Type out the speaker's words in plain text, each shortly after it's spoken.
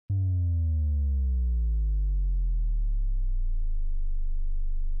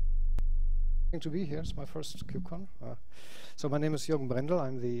To be here. It's my first KubeCon. So my name is Juergen Brendel.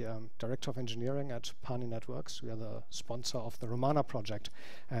 I'm the Director of Engineering at Pani Networks. We are the sponsor of the Romana project.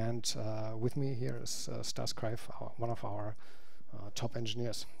 And with me here is Stas Greif, one of our top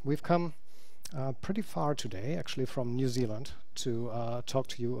engineers. We've come pretty far today, actually from New Zealand, to talk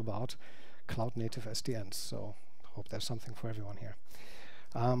to you about cloud-native SDNs. So I hope there's something for everyone here.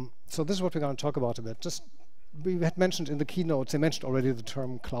 So this is what we're going to talk about a bit. We had mentioned in the keynotes, they mentioned already the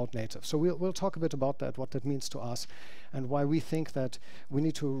term cloud native. So we'll talk a bit about that, what that means to us, and why we think that we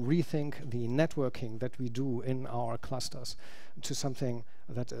need to rethink the networking that we do in our clusters to something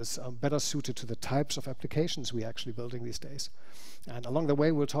that is better suited to the types of applications we're actually building these days. And along the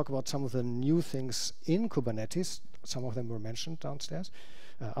way, we'll talk about some of the new things in Kubernetes. Some of them were mentioned downstairs,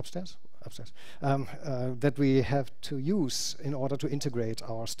 upstairs, that we have to use in order to integrate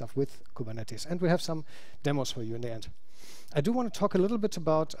our stuff with Kubernetes. And we have some demos for you in the end. I do want to talk a little bit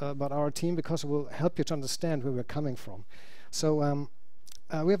about our team because it will help you to understand where we're coming from. So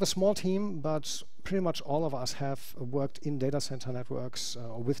we have a small team, but pretty much all of us have worked in data center networks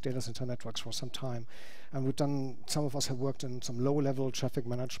or with data center networks for some time. And we've done, some of us have worked in some low-level traffic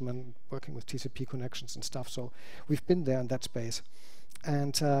management, working with TCP connections and stuff. So we've been there in that space.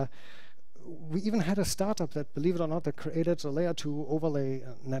 And we even had a startup that, believe it or not, that created a layer 2 overlay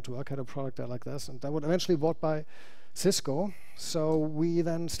network, had a product there like this, and that was eventually bought by Cisco. So we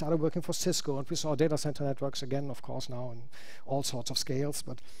then started working for Cisco, and we saw data center networks again, of course, now in all sorts of scales.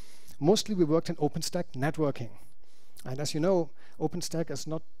 But mostly we worked in OpenStack networking. And as you know, OpenStack is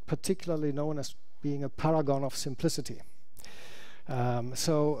not particularly known as being a paragon of simplicity.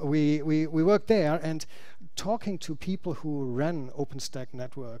 So we worked there, and talking to people who ran OpenStack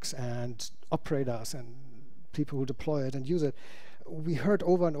networks and operators and people who deploy it and use it, we heard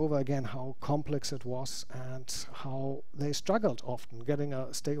over and over again how complex it was and how they struggled often getting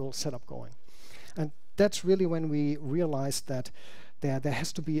a stable setup going. And that's really when we realized that there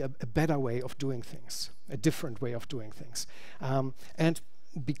has to be a better way of doing things, a different way of doing things. And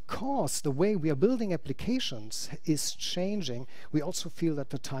because the way we are building applications is changing, we also feel that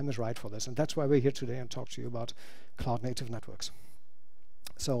the time is right for this. And that's why we're here today and talk to you about cloud-native networks.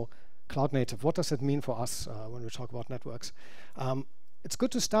 So cloud-native, what does it mean for us when we talk about networks? It's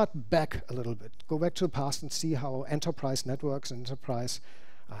good to start back a little bit, go back to the past and see how enterprise networks and enterprise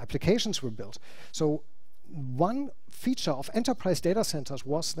applications were built. So one feature of enterprise data centers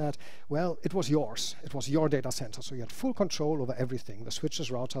was that, well, it was yours. It was your data center, so you had full control over everything, the switches,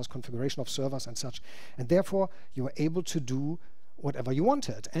 routers, configuration of servers and such. And therefore, you were able to do whatever you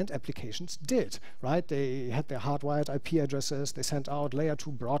wanted, and applications did, right? They had their hardwired IP addresses, they sent out layer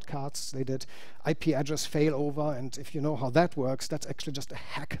 2 broadcasts, they did IP address failover, and if you know how that works, that's actually just a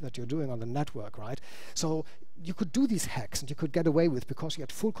hack that you're doing on the network, right? So you could do these hacks and you could get away with because you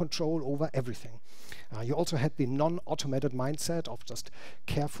had full control over everything. You also had the non-automated mindset of just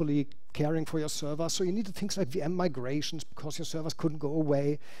carefully caring for your server, so you needed things like VM migrations because your servers couldn't go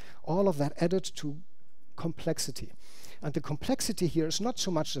away. All of that added to complexity. And the complexity here is not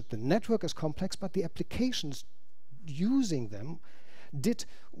so much that the network is complex, but the applications using them did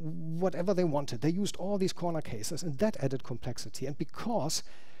whatever they wanted. They used all these corner cases, and that added complexity. And because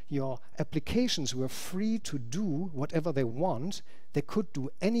your applications were free to do whatever they want, they could do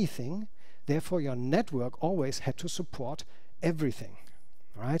anything. Therefore, your network always had to support everything,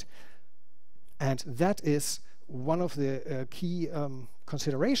 right? And that is one of the key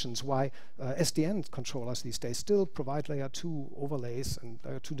considerations why SDN controllers these days still provide layer 2 overlays and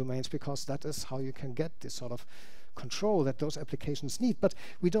layer 2 domains, because that is how you can get this sort of control that those applications need. But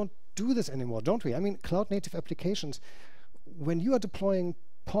we don't do this anymore, don't we? I mean, cloud-native applications, when you are deploying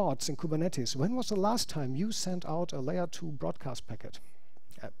pods in Kubernetes, when was the last time you sent out a layer 2 broadcast packet?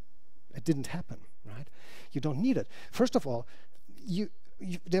 It didn't happen, right? You don't need it. First of all,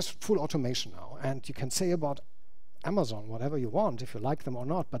 there's full automation now, and you can say about Amazon whatever you want, if you like them or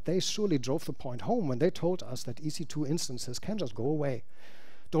not, but they surely drove the point home when they told us that EC2 instances can just go away.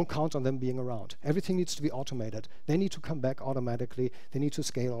 Don't count on them being around. Everything needs to be automated. They need to come back automatically. They need to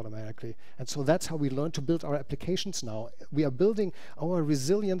scale automatically. And so that's how we learn to build our applications now. We are building our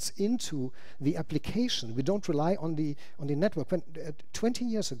resilience into the application. We don't rely on the network. When 20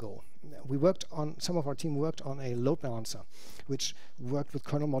 years ago, some of our team worked on a load balancer, which worked with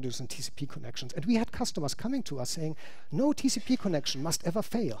kernel modules and TCP connections. And we had customers coming to us saying, no TCP connection must ever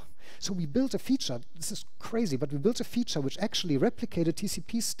fail. So we built a feature, this is crazy, but we built a feature which actually replicated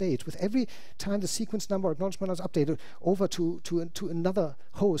TCP state with every time the sequence number or acknowledgement was updated over to another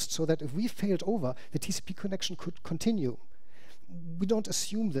host, so that if we failed over, the TCP connection could continue. We don't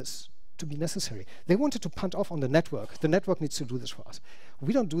assume this to be necessary. They wanted to punt off on the network. The network needs to do this for us.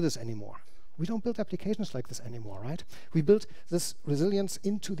 We don't do this anymore. We don't build applications like this anymore, right? We build this resilience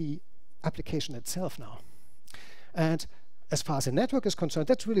into the application itself now. And as far as the network is concerned,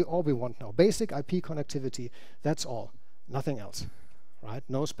 that's really all we want now. Basic IP connectivity, that's all, nothing else, right?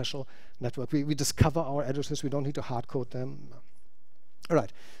 No special network. We discover our addresses, we don't need to hard code them. All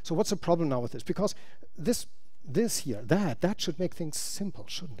right, so what's the problem now with this? Because this here, that should make things simple,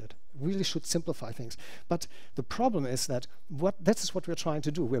 shouldn't it? Really should simplify things. But the problem is that this is what we're trying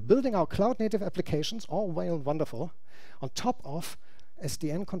to do. We're building our cloud-native applications, all well and wonderful, on top of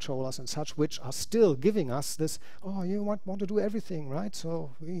SDN controllers and such, which are still giving us this, oh, you want to do everything, right?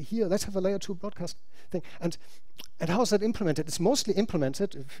 So here, let's have a layer 2 broadcast thing. And how is that implemented? It's mostly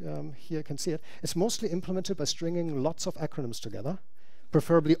implemented, if here you can see it, it's mostly implemented by stringing lots of acronyms together,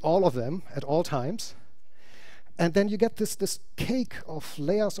 preferably all of them at all times. And then you get this cake of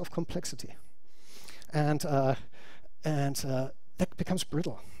layers of complexity. And that becomes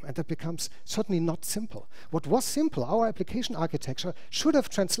brittle, and that becomes certainly not simple. What was simple, our application architecture, should have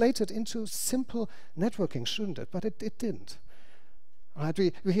translated into simple networking, shouldn't it? But it didn't. Right?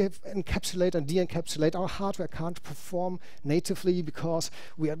 We have encapsulate and de-encapsulate. Our hardware can't perform natively because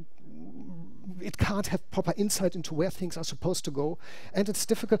it can't have proper insight into where things are supposed to go, and it's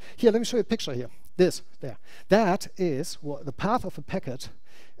difficult. Here, let me show you a picture here. There. That is the path of a packet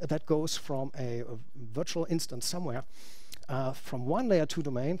that goes from a virtual instance somewhere, from one layer 2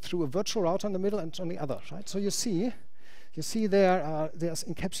 domain through a virtual router in the middle and on the other, right? So you see there's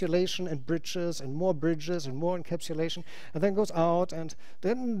encapsulation and bridges and more encapsulation, and then goes out and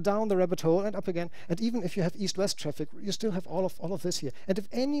then down the rabbit hole and up again. And even if you have east-west traffic, you still have all of this here. And if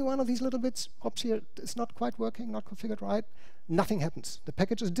any one of these little bits hops here is not quite working, not configured right, nothing happens. The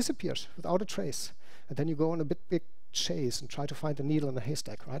packet just disappears without a trace. And then you go on a big chase and try to find the needle in the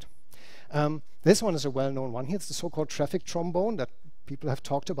haystack, right? This one is a well-known one here. It's the so-called traffic trombone that people have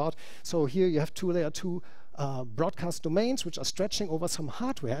talked about. So here you have two layer 2 broadcast domains which are stretching over some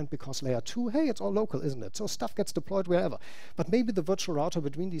hardware, and because layer 2, hey, it's all local, isn't it? So stuff gets deployed wherever. But maybe the virtual router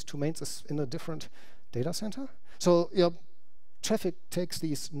between these two domains is in a different data center. So your traffic takes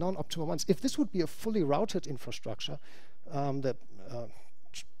these non-optimal ones. If this would be a fully routed infrastructure,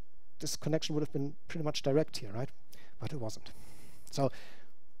 this connection would have been pretty much direct here, right? But it wasn't. So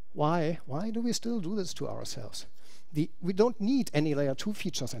why do we still do this to ourselves? We don't need any layer 2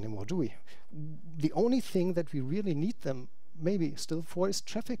 features anymore, do we? The only thing that we really need them maybe still for is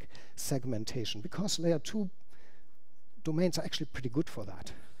traffic segmentation, because layer 2 domains are actually pretty good for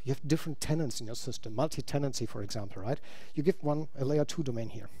that. You have different tenants in your system, multi-tenancy, for example, right? You give one a layer 2 domain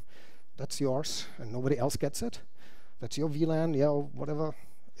here. That's yours, and nobody else gets it. That's your VLAN, yeah, or whatever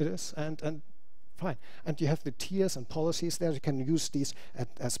it is, and fine. And you have the tiers and policies there. You can use these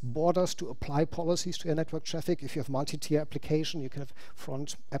as borders to apply policies to your network traffic. If you have multi-tier application, you can have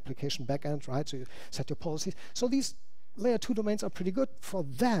front application backend, right? So you set your policies. So these layer 2 domains are pretty good for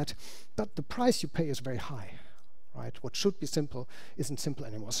that, but the price you pay is very high, right? What should be simple isn't simple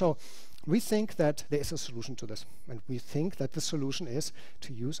anymore. So we think that there is a solution to this, and we think that the solution is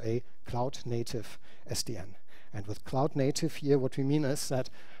to use a cloud-native SDN. And with cloud-native here, what we mean is that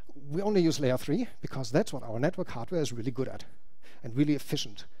we only use layer 3 because that's what our network hardware is really good at and really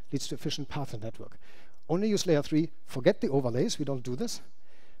efficient, leads to efficient path and network. Only use layer 3, forget the overlays, we don't do this.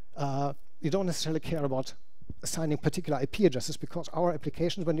 We don't necessarily care about assigning particular IP addresses because our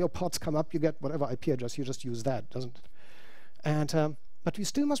applications, when your pods come up, you get whatever IP address, you just use that, doesn't it? And but we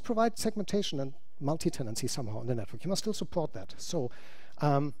still must provide segmentation and multi-tenancy somehow in the network. You must still support that. So,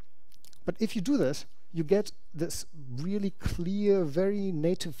 but if you do this, you get this really clear, very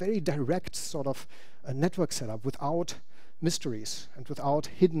native, very direct sort of network setup without mysteries and without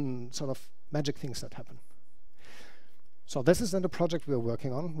hidden sort of magic things that happen. So this is then the project we're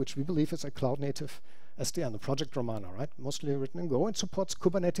working on, which we believe is a cloud-native SDN, the project Romana, right? Mostly written in Go, and supports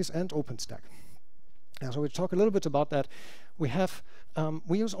Kubernetes and OpenStack. And so we'll talk a little bit about that. We have,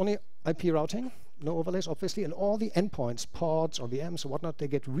 we use only IP routing, no overlays, obviously, and all the endpoints, pods or VMs or whatnot, they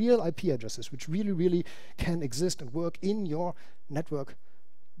get real IP addresses, which really can exist and work in your network.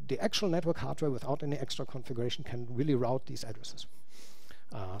 The actual network hardware, without any extra configuration, can really route these addresses.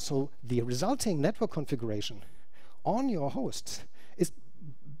 So the resulting network configuration on your hosts is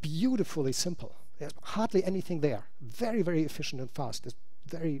beautifully simple. There's hardly anything there. Very efficient and fast. It's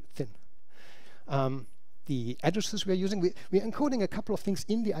very thin. The addresses we're using, we're encoding a couple of things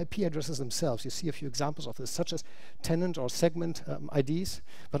in the IP addresses themselves. You see a few examples of this, such as tenant or segment IDs,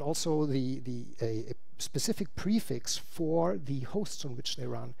 but also a specific prefix for the hosts on which they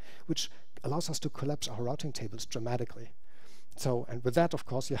run, which allows us to collapse our routing tables dramatically. So, and with that, of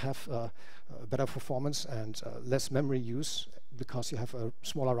course, you have better performance and less memory use because you have a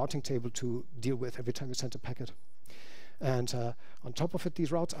smaller routing table to deal with every time you send a packet. And on top of it,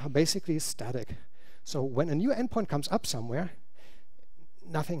 these routes are basically static. So when a new endpoint comes up somewhere,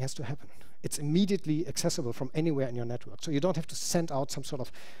 nothing has to happen. It's immediately accessible from anywhere in your network. So you don't have to send out some sort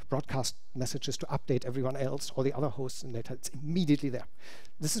of broadcast messages to update everyone else or the other hosts and data. It's immediately there.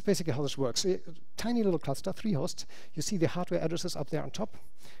 This is basically how this works. So tiny little cluster, 3 hosts. You see the hardware addresses up there on top.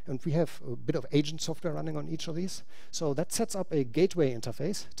 And we have a bit of agent software running on each of these. So that sets up a gateway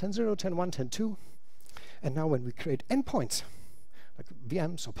interface, 10.0, 10.1, 10.2. And now when we create endpoints, like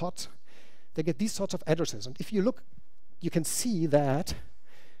VMs or pods, they get these sorts of addresses. And if you look, you can see that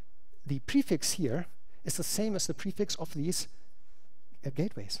the prefix here is the same as the prefix of these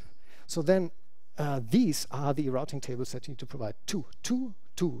gateways. So then these are the routing tables that you need to provide. Two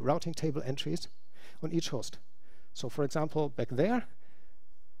routing table entries on each host. So for example, back there,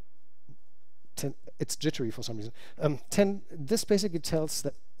 10, it's jittery for some reason. 10, this basically tells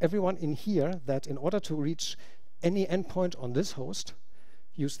that everyone in here that in order to reach any endpoint on this host,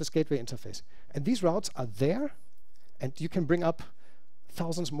 use this gateway interface. And these routes are there, and you can bring up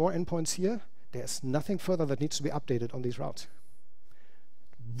thousands more endpoints here. There's nothing further that needs to be updated on these routes.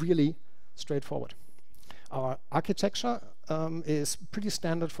 Really straightforward. Our architecture is pretty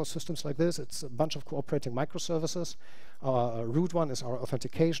standard for systems like this. It's a bunch of cooperating microservices. Our root one is our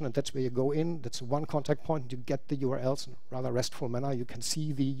authentication, and that's where you go in. That's one contact point, and you get the URLs in a rather restful manner. You can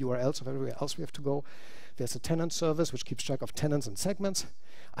see the URLs of everywhere else we have to go. There's a tenant service, which keeps track of tenants and segments.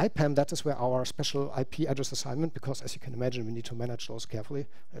 IPAM, that is where our special IP address assignment, because as you can imagine, we need to manage those carefully,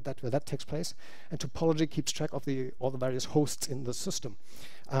 where that takes place. And topology keeps track of all the various hosts in the system.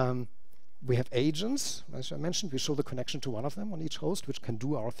 We have agents, as I mentioned. We show the connection to one of them on each host, which can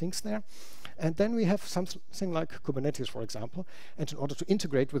do our things there. And then we have something like Kubernetes, for example. And in order to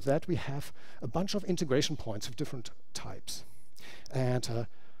integrate with that, we have a bunch of integration points of different types. And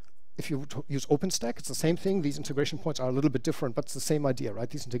if you use OpenStack, it's the same thing. These integration points are a little bit different, but it's the same idea, right?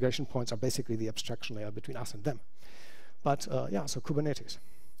 These integration points are basically the abstraction layer between us and them. But yeah, so Kubernetes.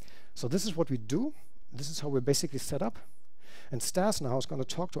 So this is what we do. This is how we're basically set up. And Stas now is going to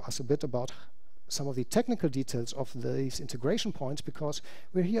talk to us a bit about some of the technical details of these integration points, because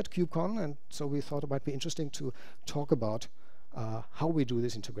we're here at KubeCon, and so we thought it might be interesting to talk about how we do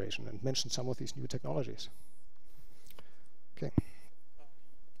this integration and mention some of these new technologies. Okay.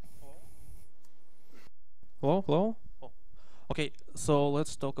 Hello, hello. Oh. Okay, so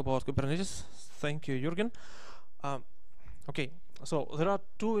let's talk about Kubernetes. Thank you, Juergen. Okay, so there are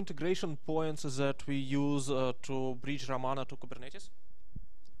 2 integration points that we use to bridge Romana to Kubernetes.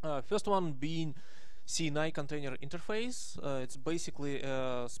 First one being CNI container interface. It's basically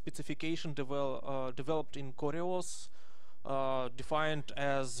a specification developed in CoreOS, defined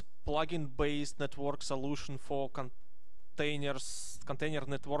as plugin-based network solution for container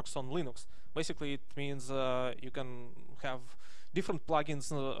networks on Linux. Basically, it means you can have different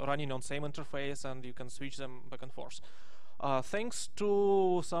plugins running on same interface, and you can switch them back and forth. Thanks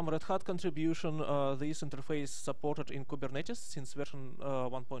to some Red Hat contribution, this interface supported in Kubernetes since version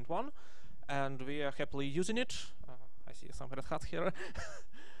 1.1, and we are happily using it. I see some Red Hat here.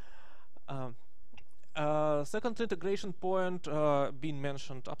 Second integration point being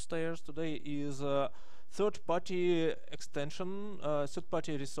mentioned upstairs today is third-party extension,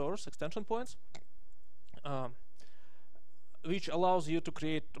 third-party resource extension points, which allows you to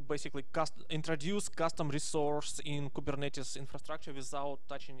create, basically, introduce custom resource in Kubernetes infrastructure without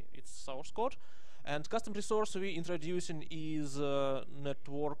touching its source code. And custom resource we introducing is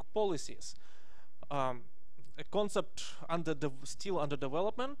network policies. A concept still under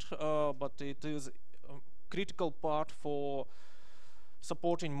development, but it is a critical part for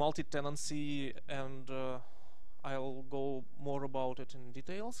supporting multi-tenancy, and I'll go more about it in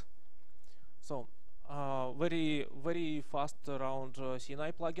details. So very fast around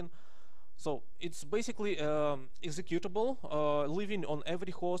CNI plugin. So it's basically executable, living on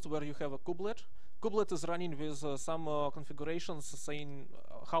every host where you have a kubelet. Kubelet is running with some configurations saying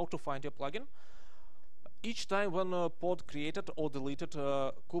how to find your plugin. Each time when a pod created or deleted,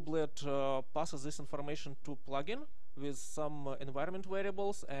 kubelet passes this information to plugin with some environment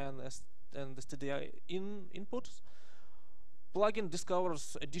variables and stdi inputs. Plugin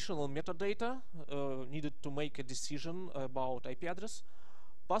discovers additional metadata needed to make a decision about IP address,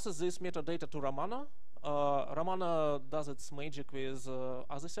 passes this metadata to Romana. Romana does its magic with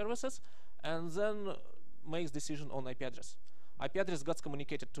other services, and then makes decision on IP address. IP address gets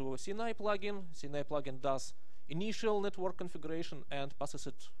communicated to CNI plugin. CNI plugin does initial network configuration and passes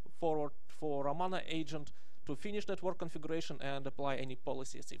it forward for Romana agent to finish network configuration and apply any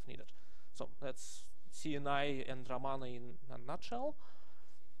policies if needed. So that's CNI and Romana in a nutshell.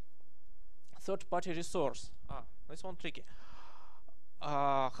 Third-party resource. This one tricky.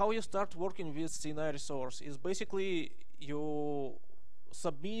 How you start working with CNI resource is basically you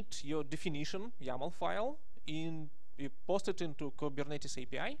submit your definition YAML file, you post it into Kubernetes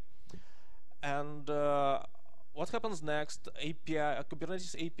API, and what happens next?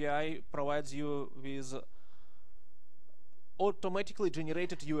 Kubernetes API provides you with automatically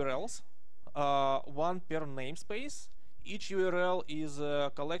generated URLs, one per namespace. Each URL is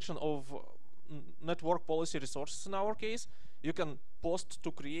a collection of network policy resources in our case. You can post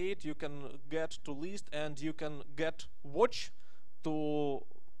to create, you can get to list, and you can get watch to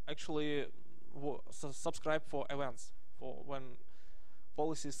actually subscribe for events for when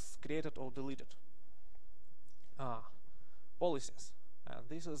policies created or deleted. Policies, and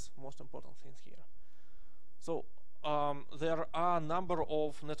this is most important thing here. So there are a number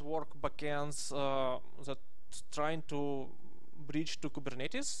of network backends that trying to bridge to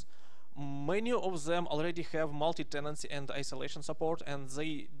Kubernetes. Many of them already have multi-tenancy and isolation support, and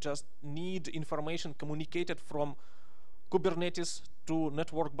they just need information communicated from Kubernetes to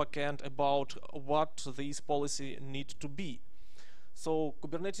network backend about what these policies need to be. So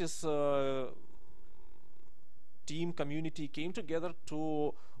Kubernetes team community came together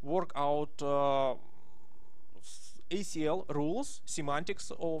to work out ACL rules,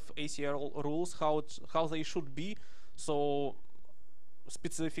 semantics of ACL rules, how they should be. So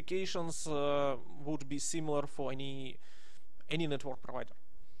specifications would be similar for any network provider.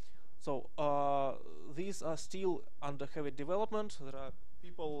 So these are still under heavy development. There are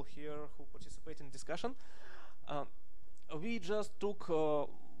people here who participate in discussion. We just took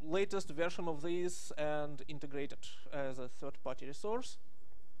latest version of this and integrated as a third-party resource.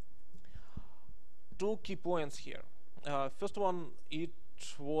 Two key points here. First one, it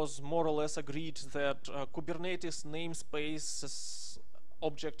was more or less agreed that Kubernetes namespace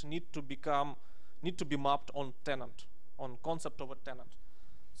object need to be mapped on tenant, on concept of a tenant.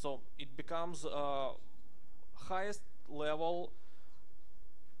 So it becomes highest level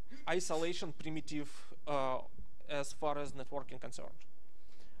isolation primitive as far as networking concerned.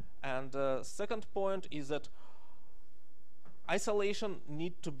 And second point is that isolation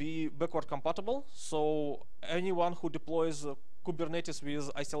need to be backward compatible. So anyone who deploys Kubernetes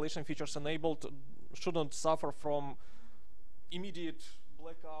with isolation features enabled shouldn't suffer from immediate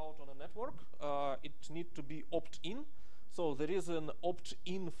blackout on a network. It needs to be opt-in. So there is an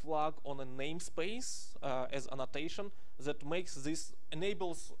opt-in flag on a namespace as annotation that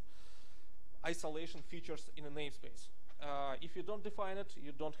enables isolation features in a namespace. If you don't define it,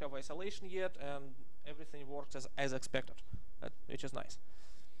 you don't have isolation yet, and everything works as expected, which is nice.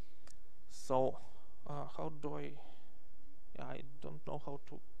 So how do I don't know how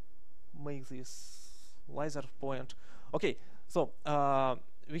to make this laser point. Okay, so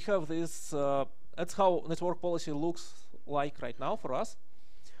we have this, that's how network policy looks like right now for us.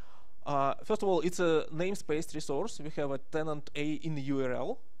 First of all, it's a namespace resource. We have a tenant A in the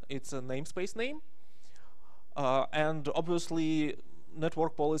URL. It's a namespace name. And obviously,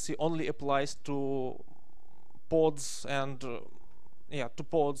 network policy only applies to pods and to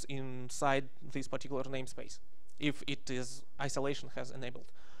pods inside this particular namespace, if it is isolation has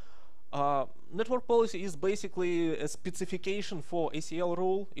enabled. Network policy is basically a specification for ACL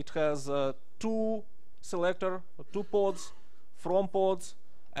rule. It has two selector, two pods, from pods,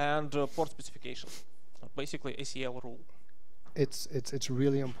 and port specification. Basically, ACL rule. It's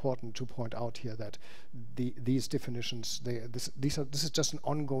really important to point out here that these definitions, this is just an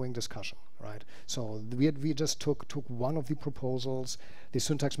ongoing discussion, right? So we just took one of the proposals. The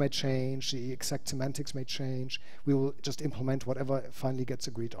syntax may change, the exact semantics may change. We will just implement whatever finally gets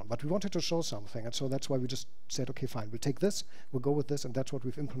agreed on. But we wanted to show something, and so that's why we just said, okay, fine, we'll take this, we'll go with this, and that's what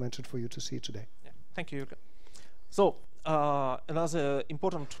we've implemented for you to see today. Yeah. Thank you, Juergen. So another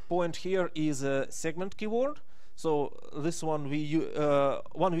important point here is a segment keyword. So this one we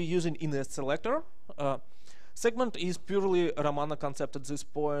using in a selector. Segment is purely a Romana concept at this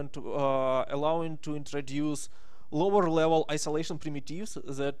point, allowing to introduce lower level isolation primitives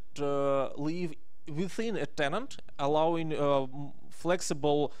that live within a tenant, allowing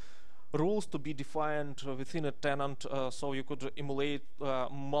flexible rules to be defined within a tenant, so you could emulate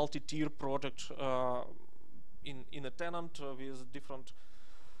multi-tier project in a tenant with different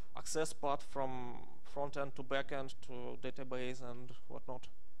access path from front end to back end to database and whatnot.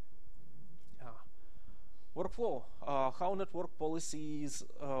 Workflow, how network policies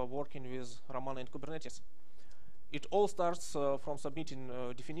working with Romana and Kubernetes. It all starts from submitting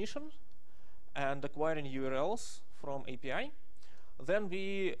definition, and acquiring URLs from API. Then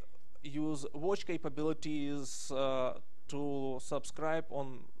we use watch capabilities to subscribe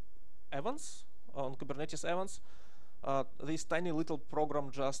on events, on Kubernetes events. This tiny little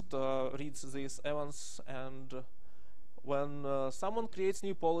program just reads these events, and when someone creates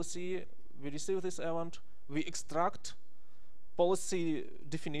new policy, we receive this event, we extract policy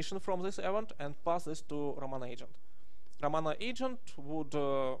definition from this event and pass this to Romana agent. Romana agent would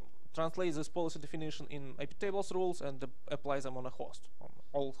translate this policy definition in IP tables rules and apply them on a host, on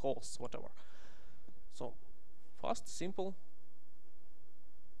all hosts, whatever. So fast, simple.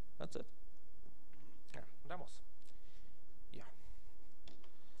 That's it. Yeah, demos. Yeah.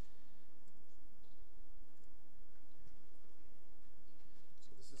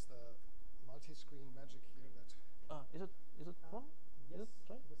 So this is the multi-screen magic here that. Is it one? Yes. Is it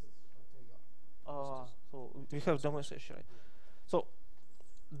right? This is there you are. So we have demo session, right? So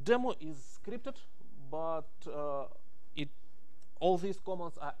demo is scripted, but all these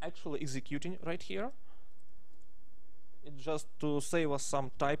commands are actually executing right here. It's just to save us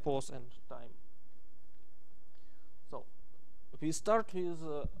some typos and time. So we start with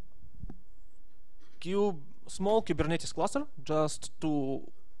small Kubernetes cluster, just 2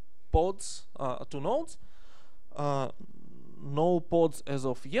 pods, 2 nodes. No pods as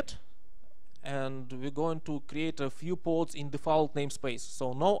of yet, and we're going to create a few pods in default namespace.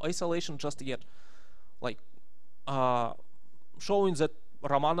 So no isolation just yet, like showing that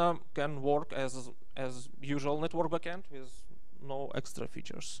Romana can work as usual network backend with no extra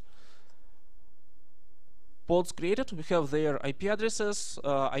features. Pods created, we have their IP addresses.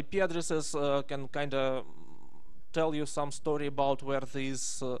 IP addresses can kind of tell you some story about where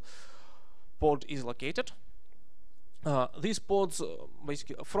this pod is located. These pods,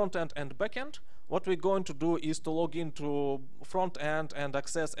 basically front end and back end. What we're going to do is to log into front end and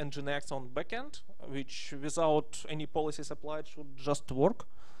access Nginx on back end, which without any policies applied should just work.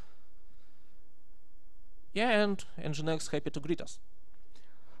 Yeah, and Nginx happy to greet us.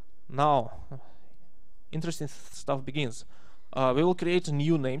 Now, interesting stuff begins. We will create a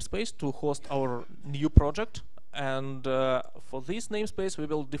new namespace to host our new project, and for this namespace we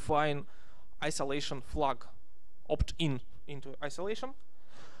will define isolation flag. Opt-in into isolation.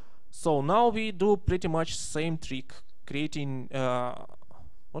 So now we do pretty much same trick, creating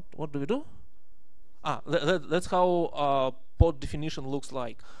what do we do? That's how pod definition looks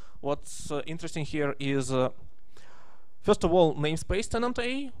like. What's interesting here is first of all namespace tenant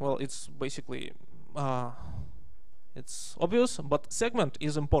A. Well, it's basically it's obvious, but segment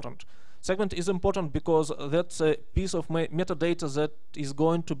is important. Segment is important because that's a piece of metadata that is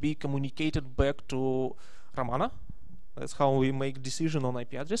going to be communicated back to Romana. That's how we make decision on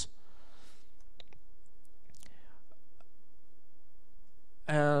IP address.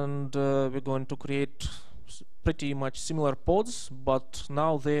 And we're going to create pretty much similar pods, but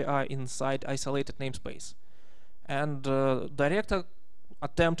now they are inside isolated namespace. And direct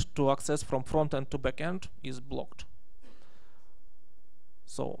attempt to access from front end to back end is blocked.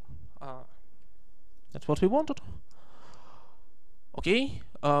 So that's what we wanted. Okay.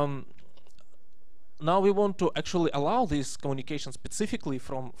 Now we want to actually allow this communication specifically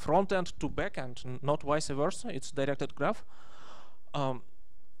from front end to back end, not vice versa. It's directed graph.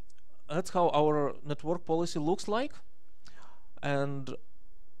 That's how our network policy looks like. And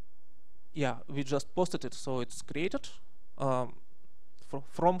yeah, we just posted it, so it's created from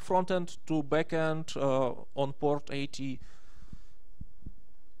front end to back end on port 80.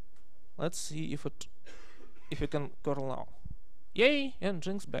 Let's see if we can curl now. Yay!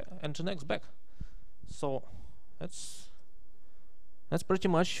 Nginx back. So that's pretty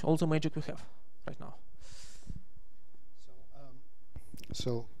much all the magic we have right now.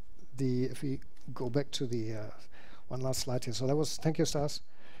 So if we go back to the one last slide here. So that was, thank you, Stas.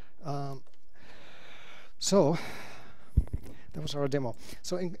 So that was our demo.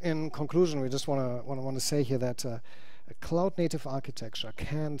 So in conclusion, we just want to say here that a cloud-native architecture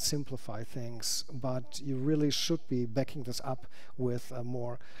can simplify things, but you really should be backing this up with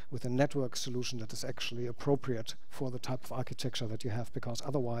a network solution that is actually appropriate for the type of architecture that you have, because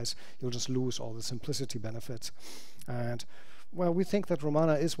otherwise you'll just lose all the simplicity benefits. And well, we think that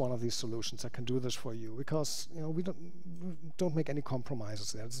Romana is one of these solutions that can do this for you, because we don't make any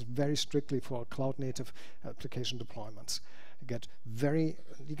compromises there. It's very strictly for cloud-native application deployments. You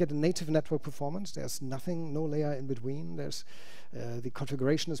get a native network performance. There's nothing, no layer in between. There's the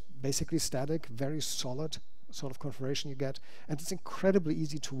configuration is basically static, very solid sort of configuration you get, and it's incredibly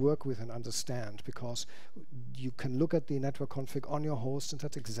easy to work with and understand, because you can look at the network config on your host, and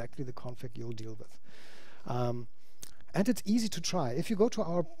that's exactly the config you'll deal with. And it's easy to try. If you go to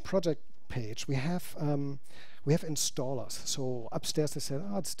our project page, we have installers. So upstairs they said,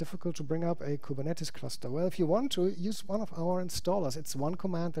 oh, it's difficult to bring up a Kubernetes cluster. Well, if you want to, use one of our installers. It's one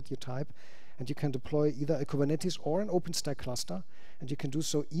command that you type, and you can deploy either a Kubernetes or an OpenStack cluster, and you can do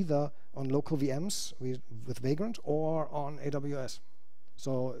so either on local VMs with Vagrant or on AWS.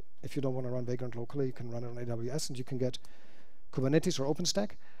 So if you don't want to run Vagrant locally, you can run it on AWS, and you can get Kubernetes or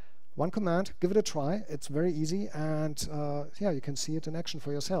OpenStack. One command, give it a try. It's very easy, and yeah, you can see it in action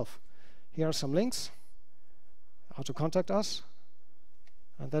for yourself. Here are some links, how to contact us,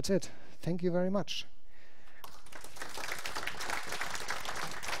 and that's it. Thank you very much.